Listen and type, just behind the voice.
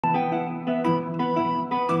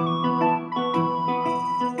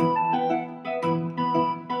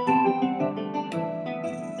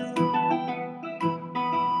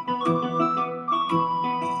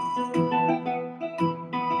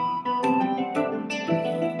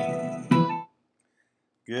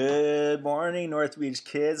morning, North Beach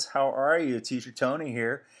kids. How are you? Teacher Tony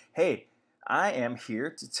here. Hey, I am here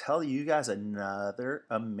to tell you guys another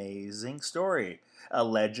amazing story. A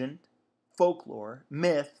legend, folklore,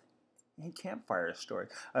 myth, and campfire story.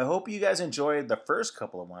 I hope you guys enjoyed the first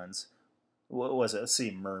couple of ones. What was it? Let's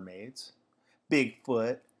see, mermaids,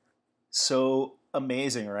 Bigfoot. So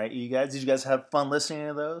amazing, right? Did you guys have fun listening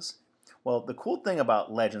to those? Well, the cool thing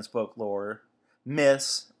about legends, folklore,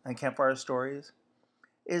 myths, and campfire stories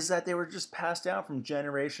is that they were just passed down from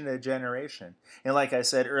generation to generation. And like I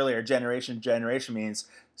said earlier, generation to generation means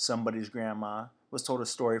somebody's grandma was told a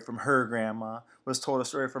story from her grandma, was told a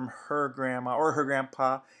story from her grandma or her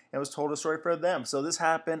grandpa, and was told a story for them. So this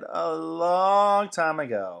happened a long time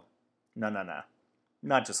ago. No.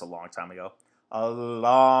 Not just a long time ago. A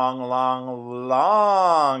long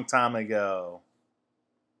time ago.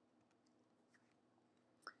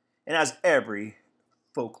 And as every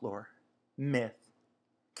folklore, myth,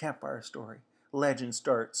 campfire story, legend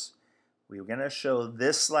starts, we're going to show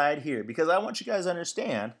this slide here because I want you guys to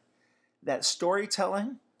understand that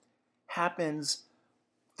storytelling happens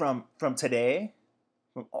from today,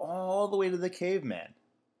 from all the way to the cavemen.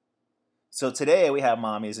 So today we have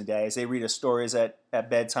mommies and daddies. They read us stories at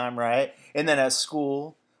bedtime, right? And then at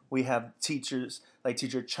school, we have teachers like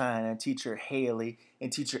Teacher China, Teacher Haley,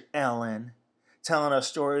 and Teacher Ellen telling us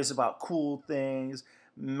stories about cool things,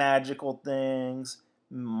 magical things.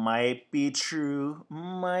 Might be true,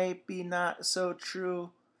 might be not so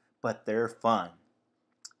true, but they're fun.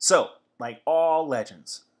 So, like all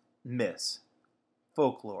legends, myths,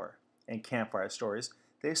 folklore, and campfire stories,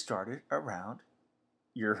 they started around,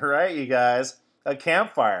 you're right, you guys, a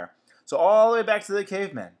campfire. So all the way back to the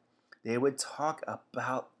cavemen, they would talk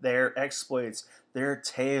about their exploits, their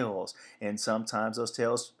tales, and sometimes those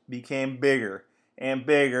tales became bigger and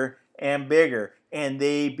bigger and bigger, and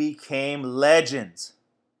they became legends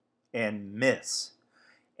and myths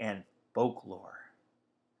and folklore.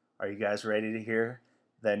 Are you guys ready to hear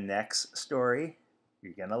the next story?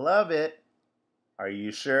 You're gonna love it. Are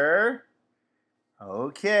you sure?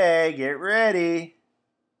 Okay, get ready.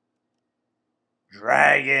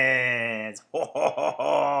 Dragons!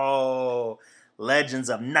 Ho! Legends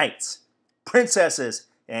of knights, princesses,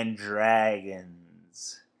 and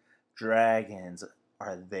dragons. Dragons,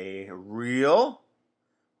 are they real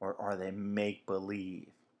or are they make-believe?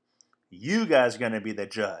 You guys are going to be the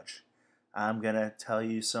judge. I'm going to tell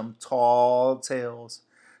you some tall tales,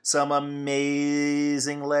 some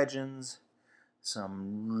amazing legends,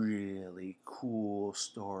 some really cool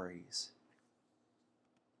stories.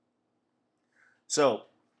 So,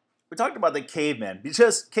 we talked about the cavemen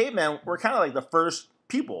because cavemen were kind of like the first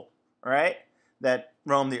people, right, that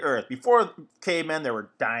roamed the earth. Before cavemen, there were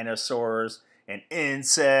dinosaurs and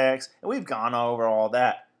insects, and we've gone over all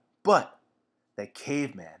that. But the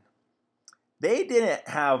cavemen, they didn't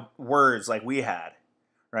have words like we had,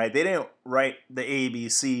 right? They didn't write the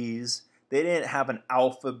ABCs. They didn't have an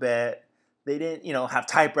alphabet. They didn't, have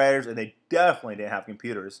typewriters, and they definitely didn't have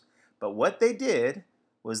computers. But what they did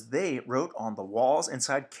was they wrote on the walls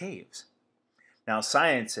inside caves. Now,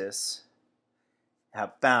 scientists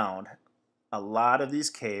have found a lot of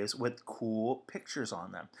these caves with cool pictures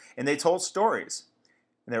on them. And they told stories.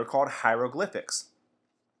 And they were called hieroglyphics.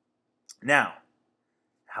 Now,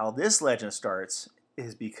 how this legend starts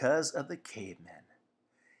is because of the cavemen.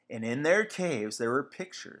 And in their caves, there were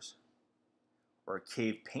pictures or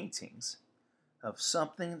cave paintings of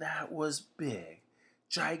something that was big,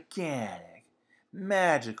 gigantic,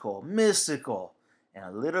 magical, mystical, and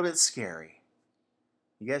a little bit scary.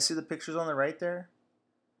 You guys see the pictures on the right there?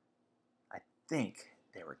 I think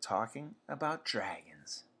they were talking about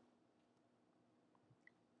dragons.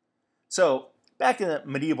 So, back in the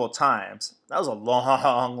medieval times, that was a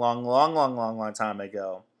long time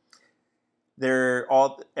ago.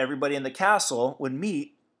 Everybody in the castle would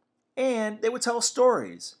meet and they would tell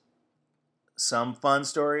stories. Some fun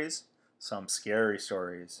stories, some scary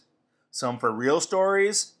stories. Some for real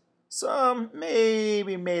stories, some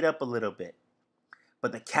maybe made up a little bit.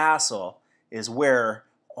 But the castle is where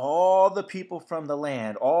all the people from the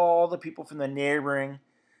land, all the people from the neighboring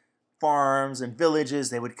farms and villages,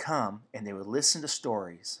 they would come and they would listen to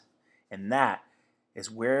stories. And that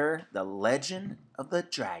is where the legend of the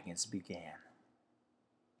dragons began.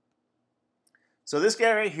 So this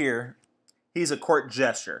guy right here, he's a court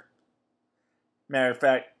jester. Matter of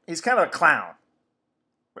fact, he's kind of a clown.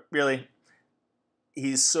 Really,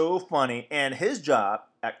 he's so funny, and his job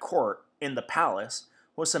at court in the palace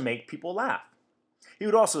was to make people laugh. He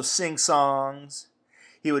would also sing songs,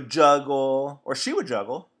 he would juggle, or she would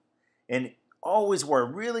juggle, and always wore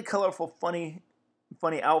really colorful, funny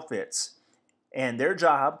outfits. And their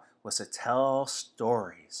job was to tell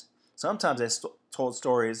stories. Sometimes they told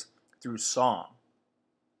stories through song.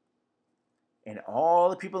 And all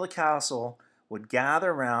the people of the castle would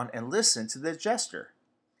gather around and listen to the jester.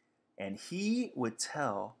 And he would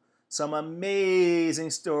tell some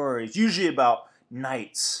amazing stories, usually about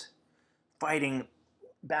knights fighting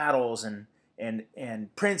battles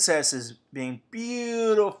and princesses being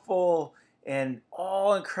beautiful and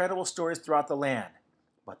all incredible stories throughout the land.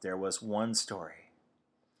 But there was one story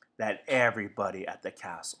that everybody at the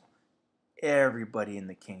castle, everybody in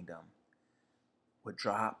the kingdom would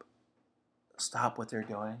stop what they're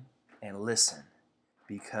doing and listen,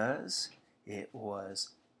 because it was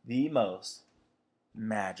the most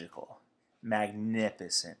magical,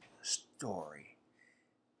 magnificent story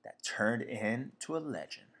that turned into a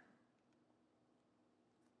legend.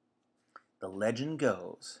 The legend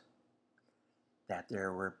goes that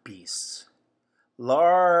there were beasts,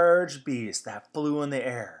 large beasts that flew in the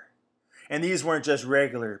air. And these weren't just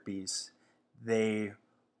regular beasts. They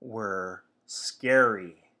were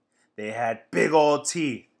scary. They had big old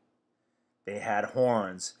teeth. They had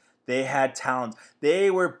horns. They had talons. They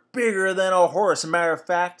were bigger than a horse. As a matter of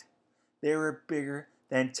fact, they were bigger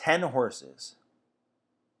than 10 horses.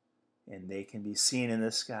 And they can be seen in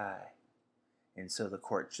the sky. And so the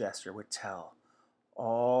court jester would tell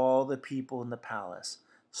all the people in the palace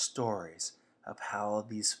stories of how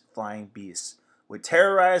these flying beasts would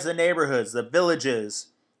terrorize the neighborhoods, the villages,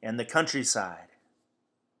 and the countryside.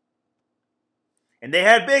 And they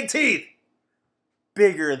had big teeth,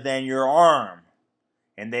 bigger than your arm.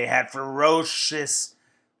 And they had ferocious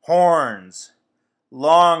horns,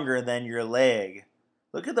 longer than your leg.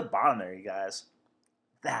 Look at the bottom there, you guys.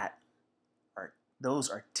 Those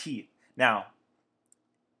are teeth. Now,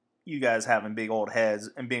 you guys having big old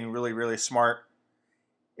heads and being really, really smart,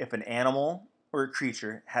 if an animal or a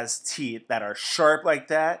creature has teeth that are sharp like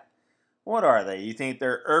that, what are they? You think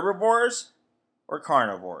they're herbivores or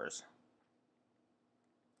carnivores?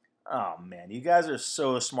 Oh man, you guys are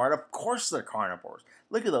so smart. Of course they're carnivores.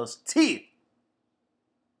 Look at those teeth.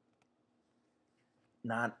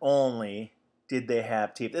 Not only did they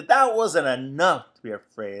have teeth, if that wasn't enough to be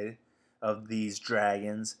afraid of these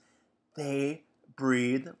dragons, they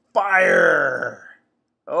breathe fire.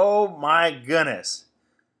 Oh my goodness.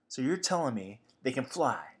 So you're telling me they can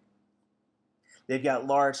fly. They've got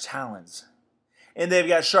large talons. And they've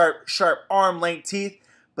got sharp arm-length teeth.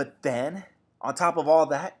 But then, on top of all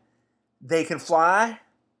that, they can fly?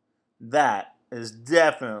 That is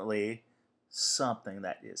definitely something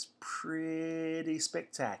that is pretty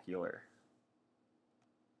spectacular.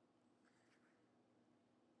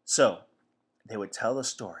 So, they would tell a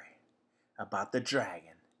story about the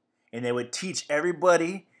dragon. And they would teach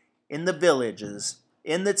everybody in the villages,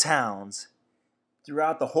 in the towns,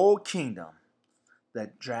 throughout the whole kingdom,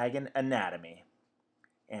 the dragon anatomy.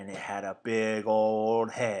 And it had a big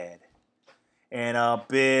old head. And a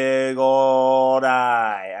big old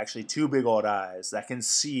eye. Actually, 2 big old eyes that can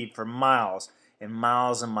see for miles and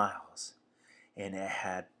miles and miles. And it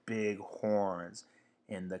had big horns.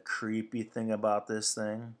 And the creepy thing about this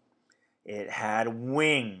thing, it had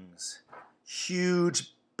wings.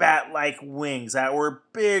 Huge bat-like wings that were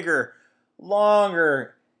bigger,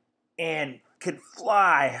 longer, and could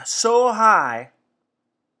fly so high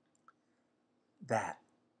that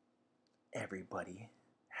everybody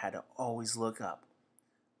had to always look up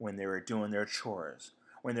when they were doing their chores,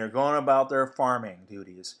 when they're going about their farming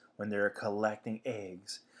duties, when they're collecting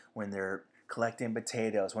eggs, when they're collecting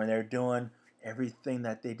potatoes, when they're doing everything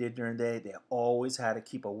that they did during the day. They always had to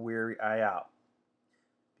keep a weary eye out,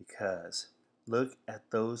 because look at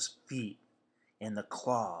those feet and the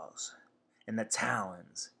claws and the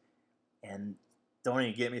talons, and don't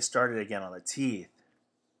even get me started again on the teeth.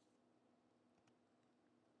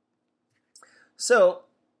 So,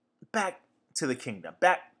 back to the kingdom,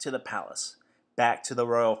 back to the palace, back to the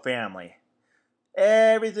royal family.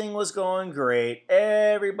 Everything was going great.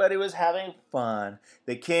 Everybody was having fun.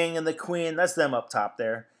 The king and the queen, that's them up top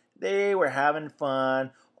there, they were having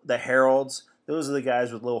fun. The heralds, those are the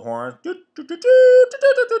guys with little horns.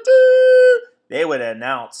 They would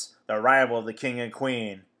announce the arrival of the king and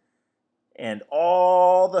queen. And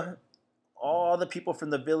all the people from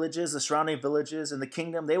the villages, the surrounding villages in the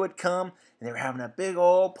kingdom, they would come, and they were having a big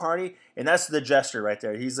old party. And that's the jester right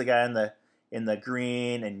there. He's the guy in the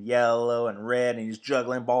green and yellow and red, and he's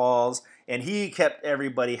juggling balls. And he kept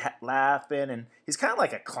everybody laughing, and he's kind of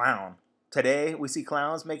like a clown. Today, we see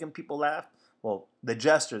clowns making people laugh. Well, the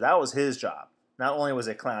jester, that was his job. Not only was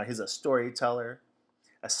he a clown, he's a storyteller,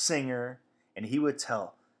 a singer, and he would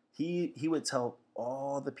tell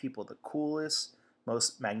all the people the coolest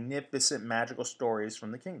most magnificent magical stories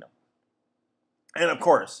from the kingdom. And of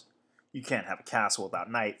course, you can't have a castle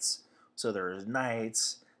without knights. So there was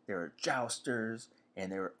knights, there were jousters,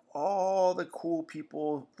 and there were all the cool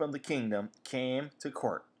people from the kingdom came to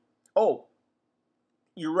court. Oh,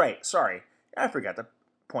 you're right. Sorry. I forgot to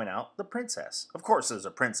point out the princess. Of course, there's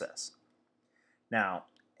a princess. Now,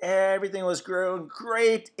 everything was growing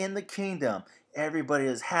great in the kingdom. Everybody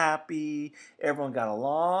was happy. Everyone got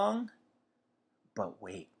along. But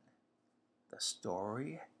wait, the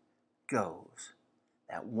story goes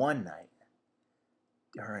that one night,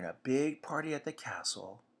 during a big party at the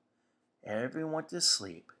castle, everyone went to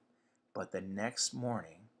sleep. But the next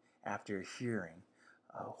morning, after hearing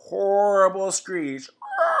a horrible screech,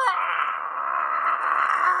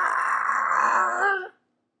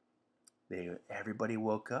 everybody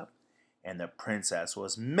woke up and the princess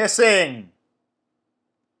was missing.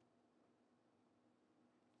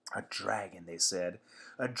 A dragon, they said.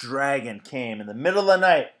 A dragon came in the middle of the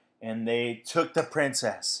night and they took the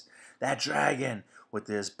princess. That dragon with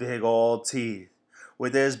his big old teeth,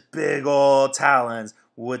 with his big old talons,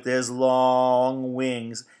 with his long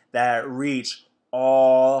wings that reach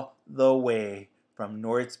all the way from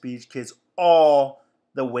North Beach Kids all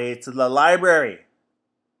the way to the library.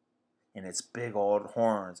 And its big old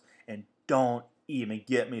horns. And don't even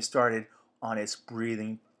get me started on its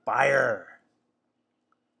breathing fire.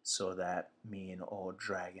 So that mean old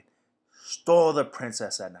dragon stole the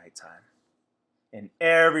princess at nighttime. And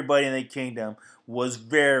everybody in the kingdom was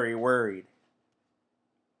very worried.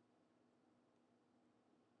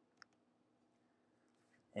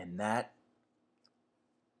 And that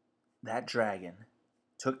dragon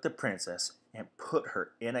took the princess and put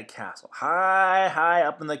her in a castle, high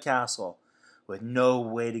up in the castle, with no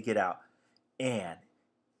way to get out. And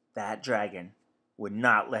that dragon would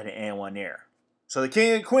not let anyone near. So the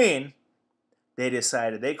king and queen,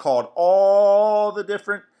 they called all the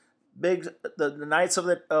different the knights of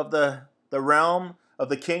the realm, of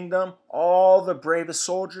the kingdom, all the bravest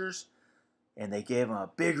soldiers, and they gave them a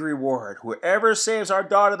big reward. Whoever saves our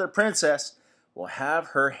daughter, the princess, will have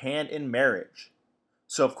her hand in marriage.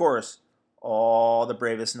 So of course, all the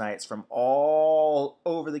bravest knights from all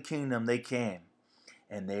over the kingdom, they came.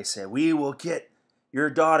 And they said, we will get your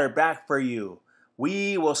daughter back for you.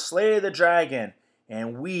 We will slay the dragon.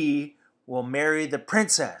 And we will marry the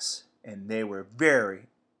princess. And they were very,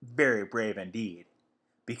 very brave indeed.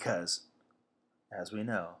 Because, as we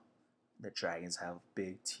know, the dragons have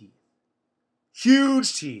big teeth.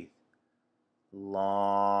 Huge teeth.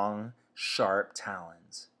 Long, sharp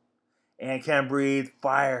talons. And can breathe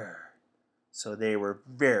fire. So they were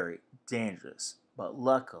very dangerous. But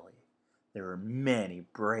luckily, there were many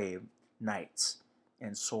brave knights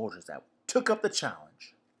and soldiers that took up the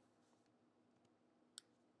challenge.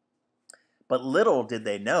 But little did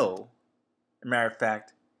they know, as a matter of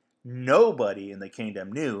fact, nobody in the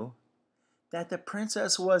kingdom knew, that the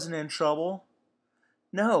princess wasn't in trouble.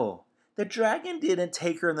 No, the dragon didn't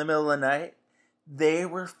take her in the middle of the night. They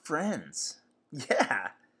were friends. Yeah,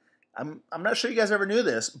 I'm not sure you guys ever knew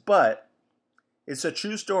this, but it's a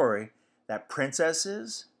true story that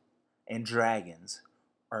princesses and dragons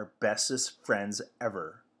are bestest friends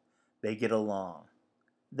ever. They get along.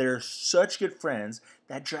 They're such good friends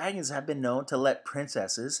that dragons have been known to let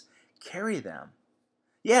princesses carry them.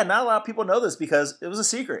 Yeah, not a lot of people know this because it was a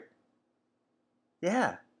secret.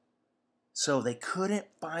 Yeah. So they couldn't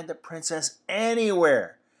find the princess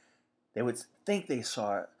anywhere. They would think they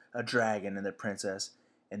saw a dragon and the princess,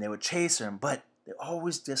 and they would chase them, but they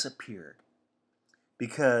always disappeared.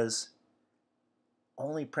 Because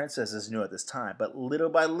only princesses knew at this time. But little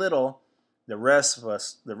by little, the rest of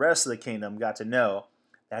the kingdom got to know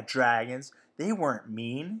that dragons, they weren't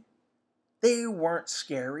mean. They weren't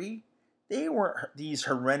scary. They weren't these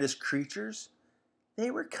horrendous creatures. They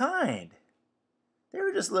were kind. They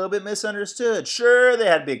were just a little bit misunderstood. Sure, they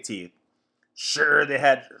had big teeth. Sure, they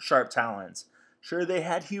had sharp talons. Sure, they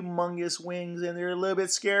had humongous wings and they're a little bit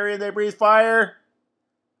scary and they breathe fire.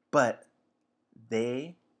 But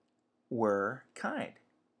they were kind.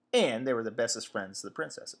 And they were the bestest friends to the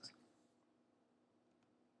princesses.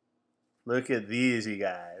 Look at these, you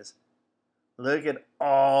guys. Look at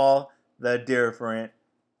all the different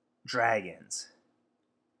dragons.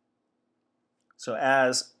 So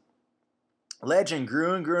as legend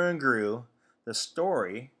grew and grew and grew, the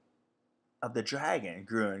story of the dragon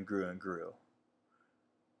grew and grew and grew.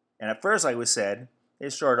 And at first, like we said, they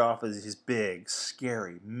started off as these big,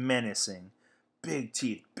 scary, menacing, big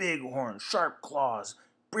teeth, big horns, sharp claws,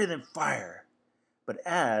 breathing fire. But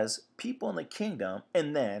as people in the kingdom,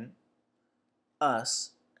 and then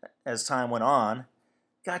us, as time went on,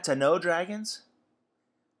 got to know dragons,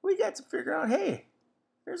 we got to figure out, hey,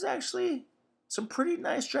 there's actually some pretty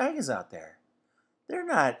nice dragons out there. They're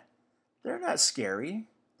not they're not scary.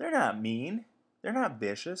 They're not mean. They're not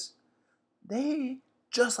vicious. They,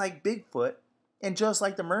 just like Bigfoot and just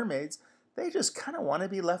like the mermaids, they just kind of want to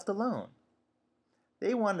be left alone.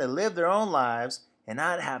 They want to live their own lives and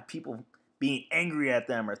not have people being angry at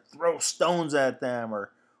them or throw stones at them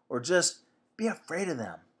or just be afraid of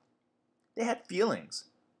them. They had feelings.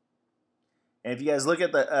 And if you guys look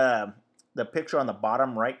at the picture on the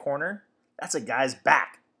bottom right corner, that's a guy's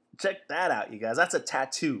back. Check that out, you guys. That's a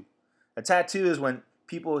tattoo. A tattoo is when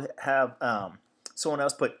people have someone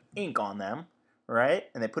else put ink on them, right?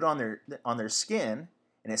 And they put it on their skin,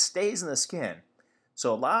 and it stays in the skin.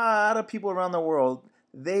 So a lot of people around the world,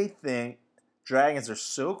 they think dragons are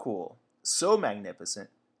so cool, so magnificent,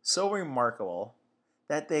 so remarkable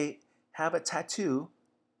that they have a tattoo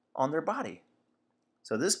on their body.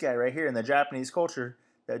 So this guy right here in the Japanese culture,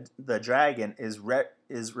 the dragon is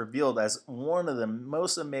revealed as one of the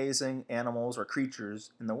most amazing animals or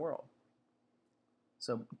creatures in the world.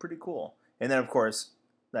 So pretty cool. And then of course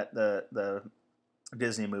that the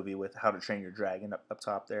Disney movie with How to Train Your Dragon up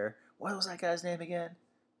top there. What was that guy's name again?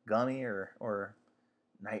 Gummy or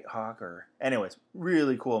Nighthawk or anyways,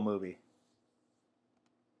 really cool movie.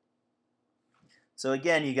 So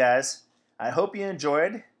again, you guys, I hope you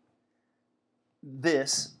enjoyed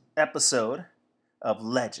this episode of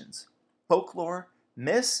Legends, Folklore,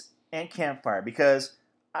 Myths, and Campfire because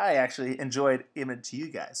I actually enjoyed giving it to you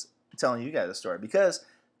guys, telling you guys a story because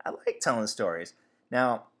I like telling stories.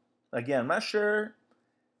 Now, again, I'm not sure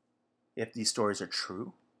if these stories are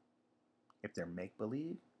true, if they're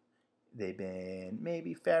make-believe, they've been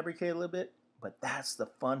maybe fabricated a little bit, but that's the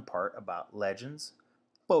fun part about legends,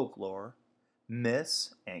 folklore,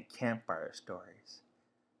 myths, and campfire stories.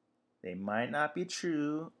 They might not be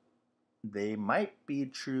true, they might be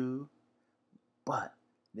true, but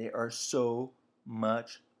they are so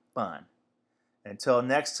much fun. Until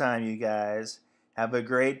next time, you guys, have a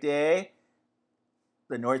great day.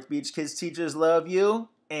 The North Beach Kids Teachers love you,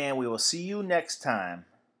 and we will see you next time.